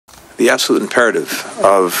the absolute imperative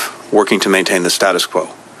of working to maintain the status quo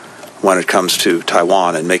when it comes to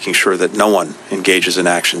Taiwan and making sure that no one engages in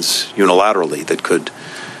actions unilaterally that could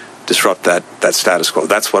disrupt that status quo.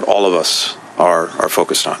 That's what all of us are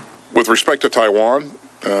focused on. With respect to Taiwan,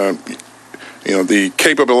 the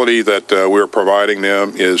capability that we're providing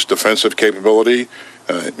them is defensive capability.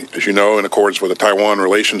 As you know, in accordance with the Taiwan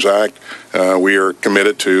Relations Act, we are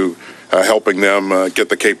committed to helping them get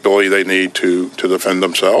the capability they need to defend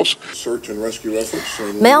themselves. Search and rescue efforts.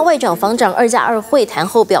 美澳外长防长2+2会谈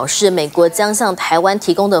后表示，美国将向台湾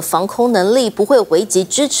提供的防空能力不会危及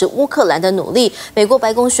支持乌克兰的努力。美国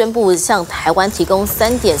白宫宣布向台湾提供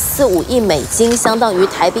3.45亿美金，相当于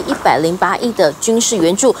台币108亿的军事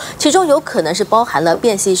援助，其中有可能是包含了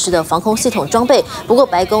便携式的防空系统装备。不过，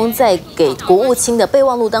白宫在给国务卿的备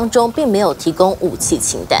忘录当中，并没有提供武器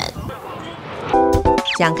清单。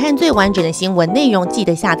想看最完整的新闻内容，记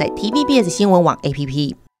得下载 TVBS 新闻网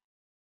APP。